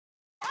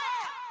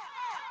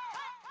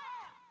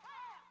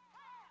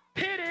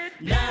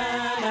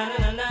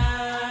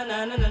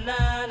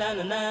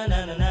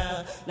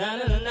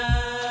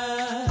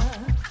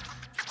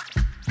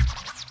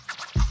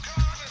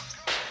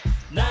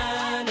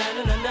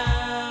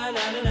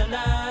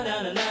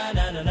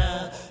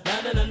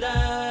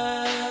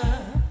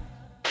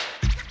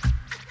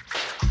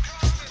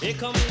Here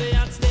come the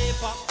hot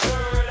sleeper.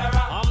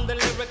 I'm the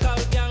lyrical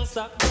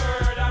gangster.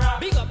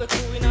 Big up the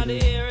crew in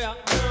the area.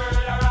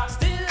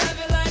 Still have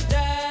it like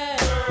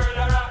that.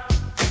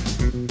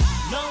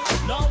 No,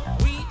 no,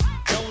 we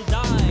don't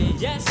die.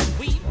 Yes,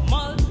 we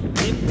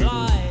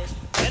multiply.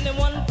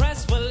 Anyone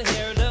press will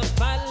hear the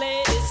fat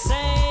lady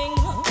sing.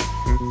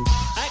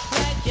 Act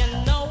like you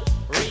know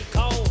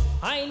Rico.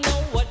 I know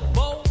what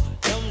Bo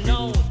don't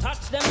know.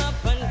 Touch them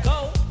up and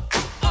go.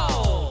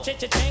 Oh,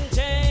 cha-cha-ching,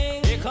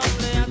 ching. Here come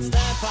the hot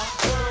stepper.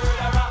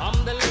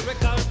 I'm the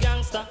lyrical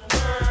gangster.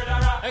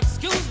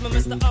 Excuse me,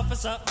 Mr.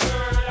 Officer.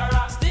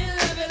 Still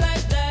have it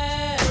like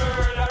that.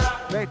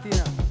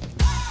 Bettina.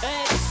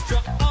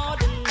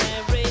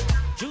 Extraordinary.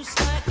 Juice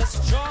like a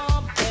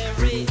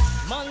strawberry.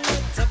 Money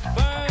to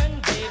burn,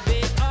 baby,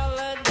 all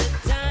of the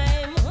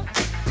time.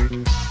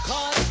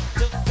 Caught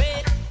the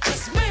fit,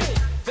 it's me.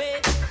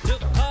 Fit to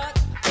cut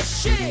the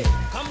shit.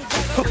 Come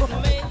get it with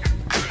me.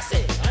 Fix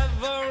it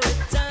every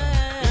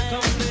time. Here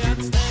come the hot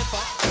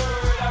stepper.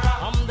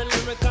 I'm the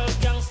lyrical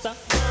gangster.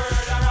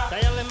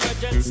 Dial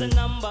emergency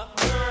number.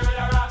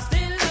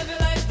 Still have it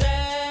like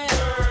that.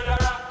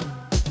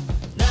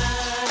 Na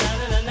na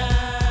na na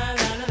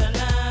na na na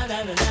na na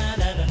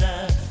na na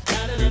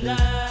na na na.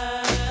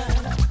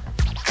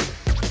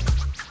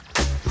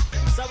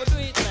 So we do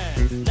it, man.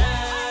 Na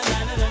na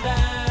na na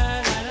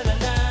na na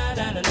na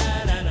na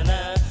na na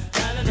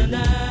na na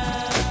na.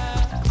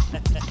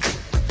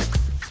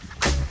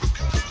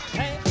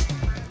 Hey,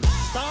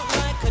 start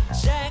like a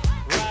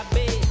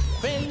jackrabbit,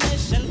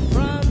 finish in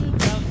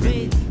front of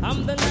it. I'm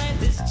the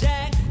 90s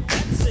Jack,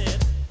 that's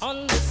it.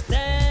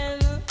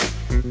 Understand?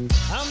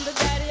 I'm the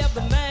daddy of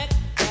the Mac.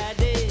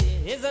 Daddy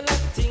is a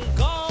Latin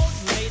gold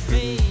made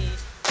me.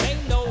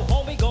 Ain't no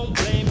homie gon'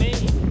 play me.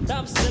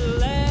 Top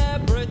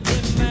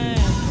celebrity man.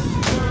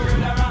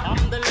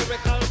 I'm the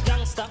lyrical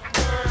gangster.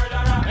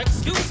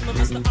 Excuse me,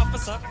 Mr.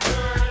 Officer.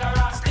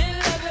 Still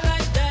love you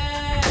like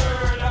that.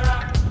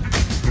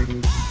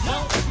 No,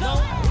 no,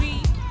 we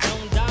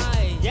don't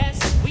die. Yes,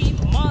 we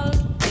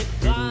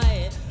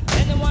multiply.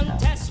 Anyone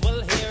test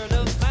will hear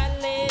the fat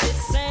lady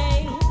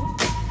sing.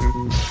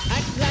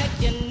 Act like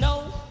you know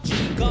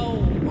Chico.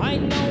 I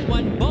know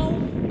what Bo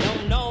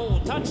don't know.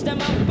 Touch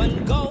them up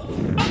and go.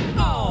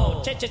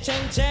 Oh,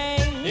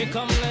 cha-cha-ching-ching. Here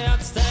come the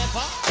hot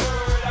stepper.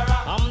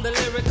 I'm the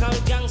lyrical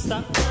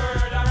gangster.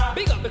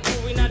 Big up the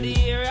crew in the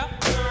area.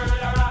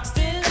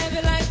 Still have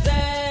it like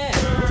that.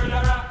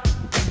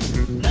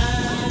 Na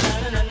na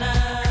na na na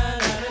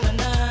na na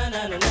na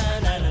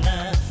na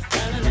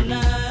na na na.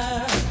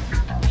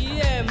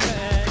 Yeah,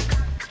 man.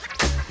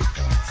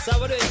 So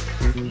what do it?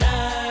 Na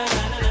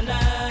na na na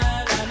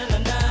na na na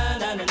na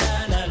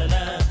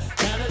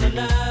na na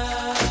na.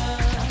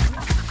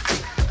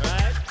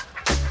 Right?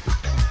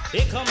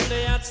 Here come the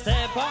hot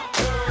stepper.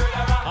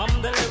 I'm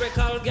the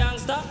lyrical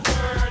gangster.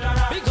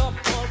 Big up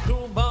all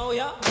crew bow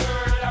ya.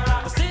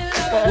 Still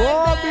have it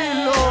like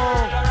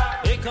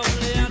that. Here come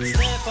the hot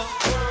stepper.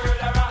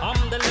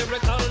 I'm the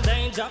lyrical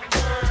danger.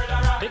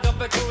 Big up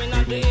the crew in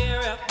the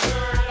area.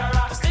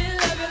 Still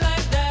have it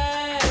like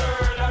that.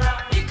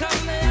 Here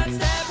come the hot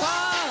stepper.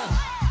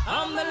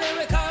 I'm the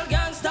lyrical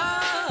gangster.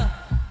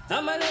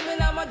 I'm a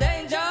living, I'm a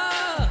danger.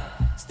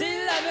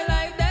 Still have it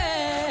like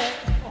that.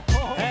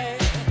 Hey,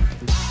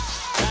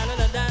 da da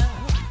da da,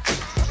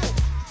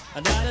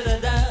 da da da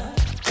da,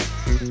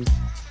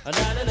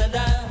 da da da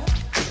da.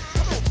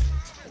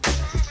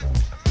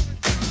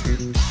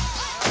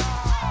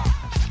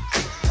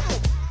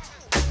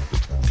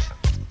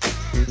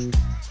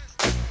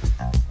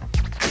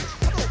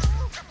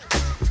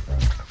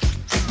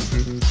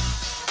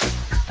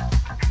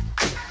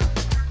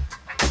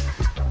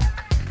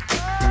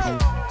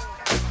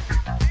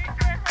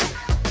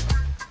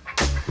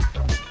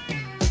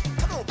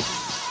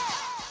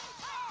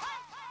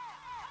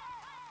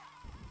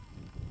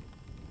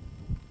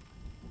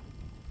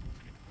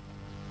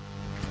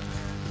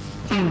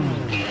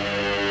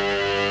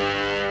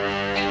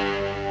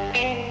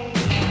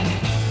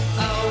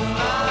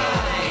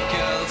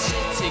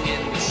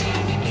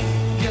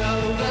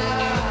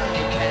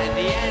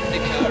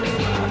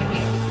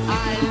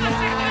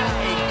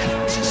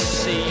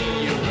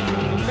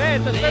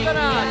 Aspetta un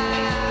attimo.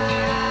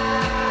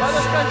 Vado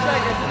a scansare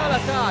che sennò la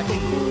cacchi.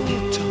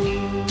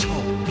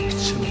 Talk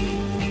to me.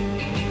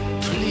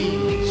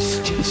 Please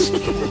just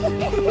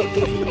walk with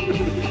me.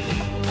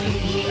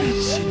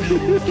 Please, no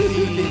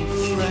feeling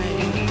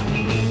frame.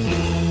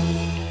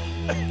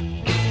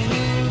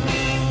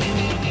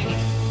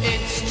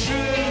 It's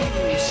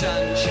true,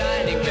 sun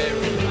shining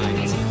very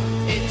bright.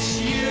 It's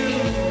you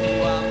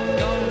I'm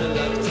gonna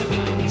love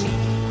tonight.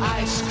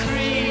 Ice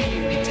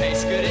cream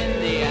tastes good in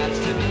the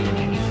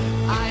afternoon.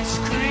 Ice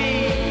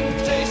cream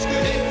tastes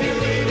good if you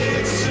eat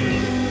it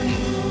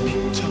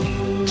soon.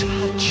 Don't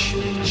touch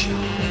me, child.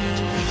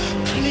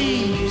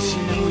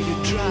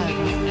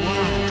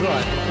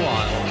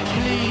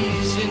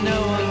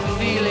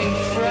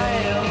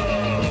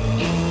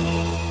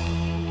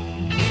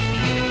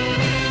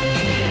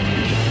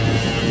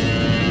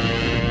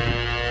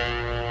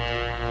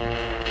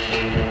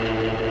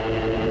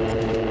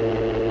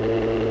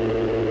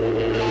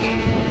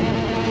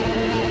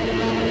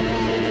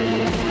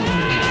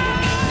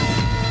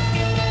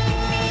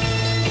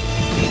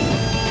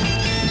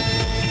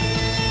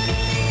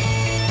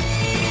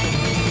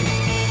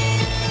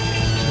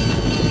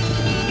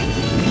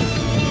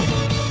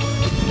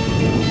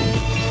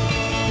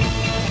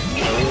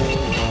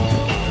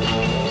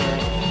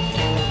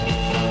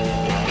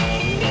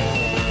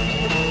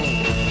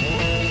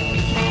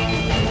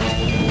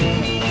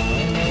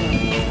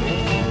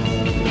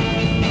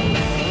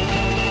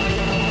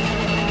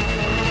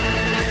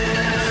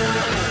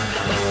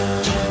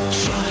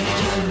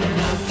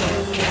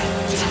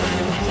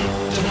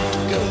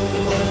 go.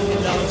 Oh,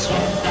 that's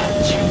all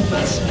that you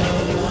must know.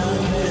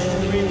 I'm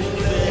very,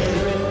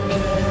 very,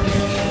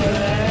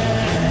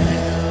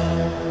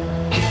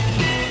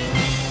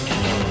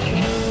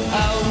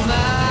 oh,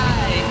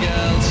 my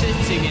girl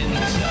sitting in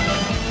the sun.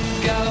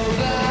 Go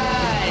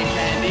right,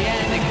 handy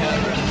and the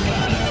cover and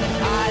fun.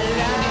 I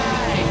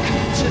like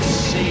to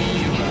see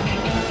you running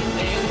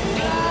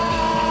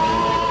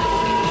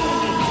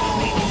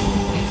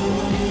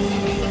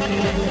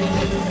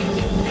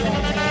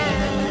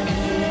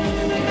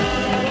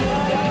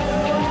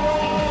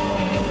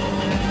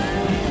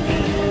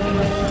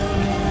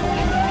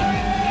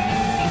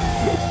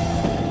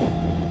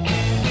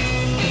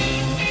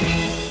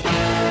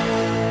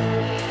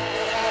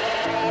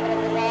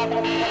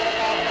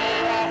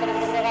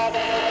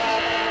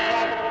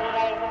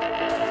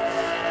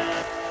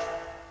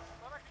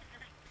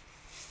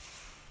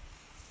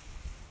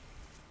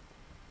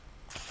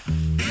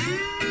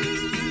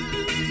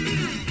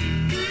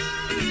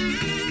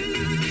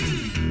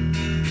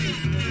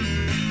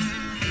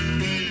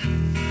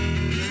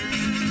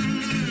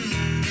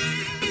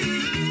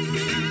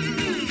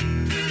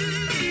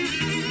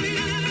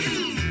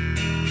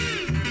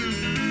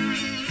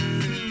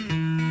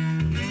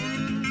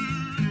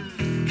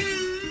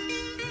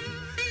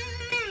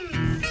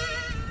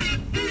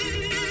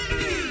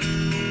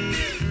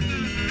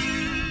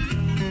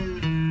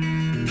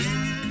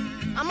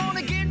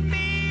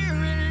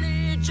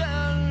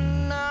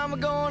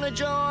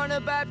join a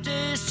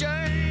Baptist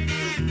church.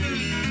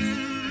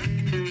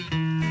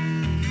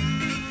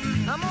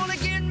 I'm gonna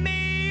get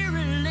me a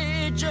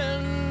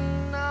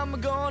religion.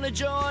 I'm gonna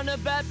join a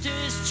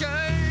Baptist church.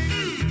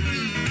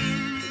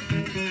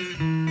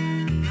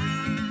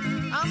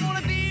 I'm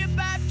gonna be a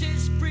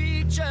Baptist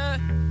preacher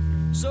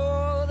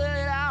so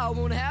that I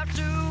won't have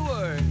to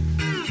work.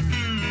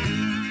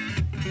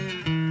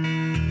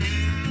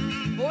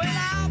 Well,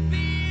 I'll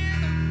be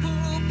in the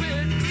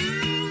pulpit,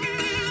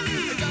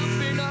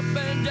 jumping up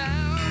and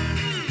down.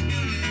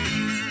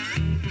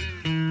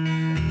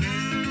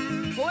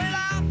 Well,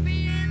 I'll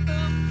be in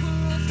the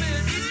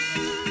pulpit,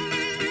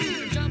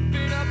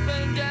 jumping up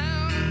and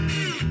down.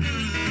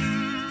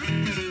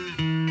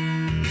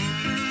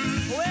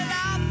 Well,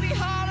 I'll be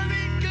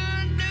hollering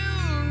good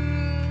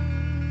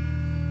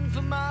news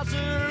for miles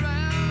around.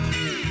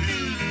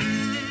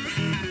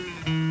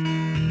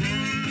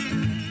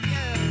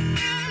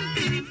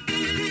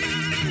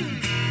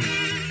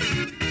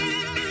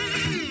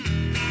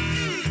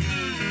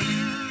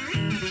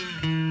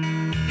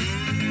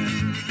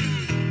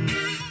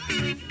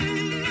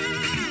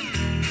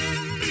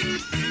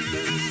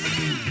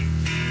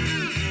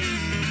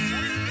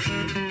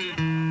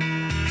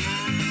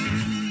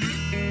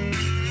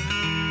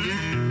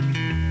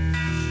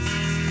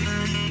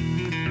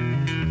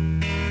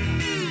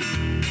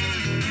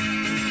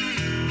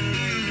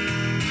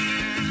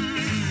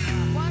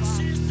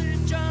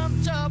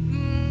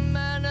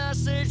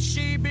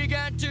 She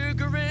began to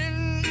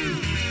grin.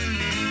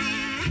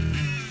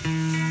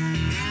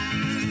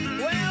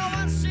 Well,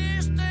 one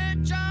sister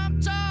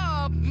jumped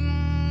up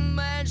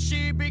and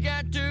she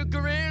began to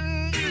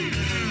grin.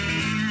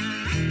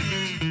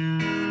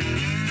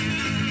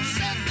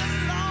 Said the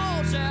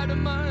Lord's out of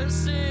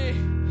mercy,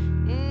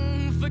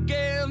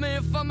 forgive me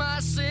for my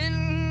sin.